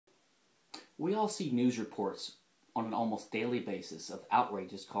We all see news reports on an almost daily basis of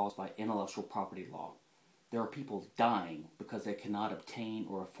outrages caused by intellectual property law. There are people dying because they cannot obtain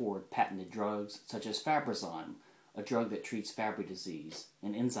or afford patented drugs such as Fabrazyme, a drug that treats Fabry disease,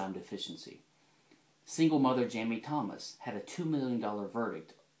 an enzyme deficiency. Single mother Jamie Thomas had a $2 million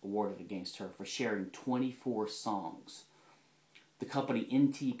verdict awarded against her for sharing 24 songs. The company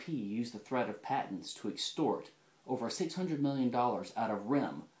NTP used the threat of patents to extort over $600 million out of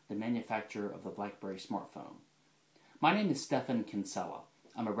RIM, the manufacturer of the BlackBerry smartphone. My name is Stephen Kinsella.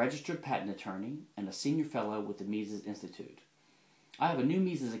 I'm a registered patent attorney and a senior fellow with the Mises Institute. I have a new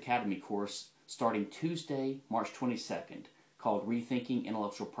Mises Academy course starting Tuesday, March 22nd, called Rethinking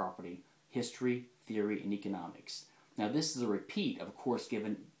Intellectual Property, History, Theory, and Economics. Now, this is a repeat of a course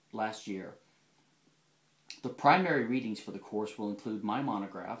given last year. The primary readings for the course will include my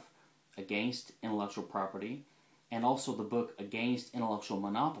monograph, Against Intellectual Property, and also the book Against Intellectual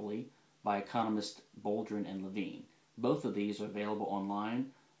Monopoly by economists Boldrin and Levine. Both of these are available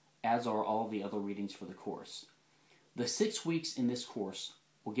online, as are all the other readings for the course. The 6 weeks in this course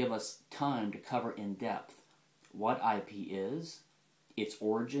will give us time to cover in depth what IP is, its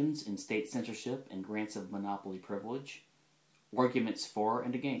origins in state censorship and grants of monopoly privilege, arguments for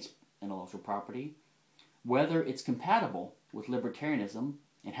and against intellectual property, whether it's compatible with libertarianism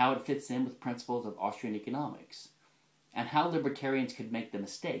and how it fits in with principles of Austrian economics, and how libertarians could make the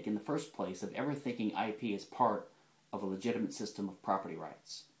mistake in the first place of ever thinking IP as part of a legitimate system of property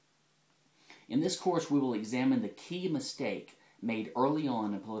rights. In this course, we will examine the key mistake made early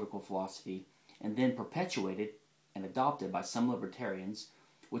on in political philosophy and then perpetuated and adopted by some libertarians,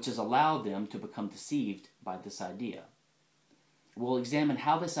 which has allowed them to become deceived by this idea. We'll examine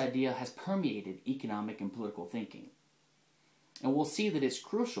how this idea has permeated economic and political thinking. And we'll see that it's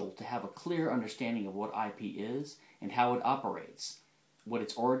crucial to have a clear understanding of what IP is and how it operates, what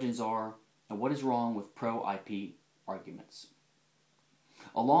its origins are, and what is wrong with pro-IP arguments.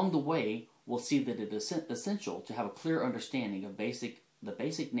 Along the way, we'll see that it is essential to have a clear understanding of the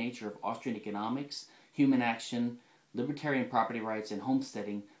basic nature of Austrian economics, human action, libertarian property rights, and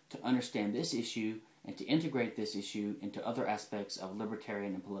homesteading to understand this issue and to integrate this issue into other aspects of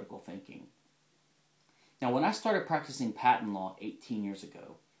libertarian and political thinking. Now, when I started practicing patent law 18 years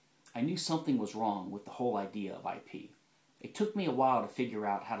ago, I knew something was wrong with the whole idea of IP. It took me a while to figure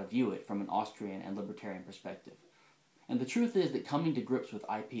out how to view it from an Austrian and libertarian perspective. And the truth is that coming to grips with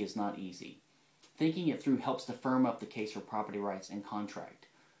IP is not easy. Thinking it through helps to firm up the case for property rights and contract.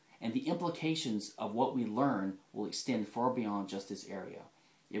 And the implications of what we learn will extend far beyond just this area.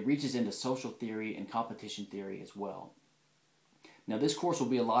 It reaches into social theory and competition theory as well. Now, this course will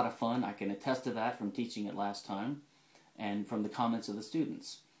be a lot of fun. I can attest to that from teaching it last time and from the comments of the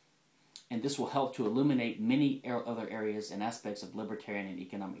students. And this will help to illuminate many other areas and aspects of libertarian and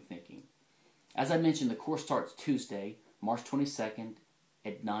economic thinking. As I mentioned, the course starts Tuesday, March 22nd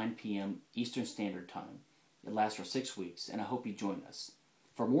at 9 p.m. Eastern Standard Time. It lasts for 6 weeks, and I hope you join us.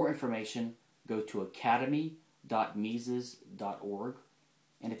 For more information, go to academy.mises.org.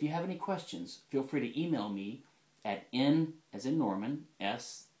 And if you have any questions, feel free to email me at n, as in Norman,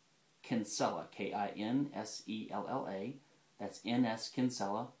 s, Kinsella, Kinsella, that's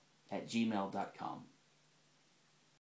nskinsella, @gmail.com.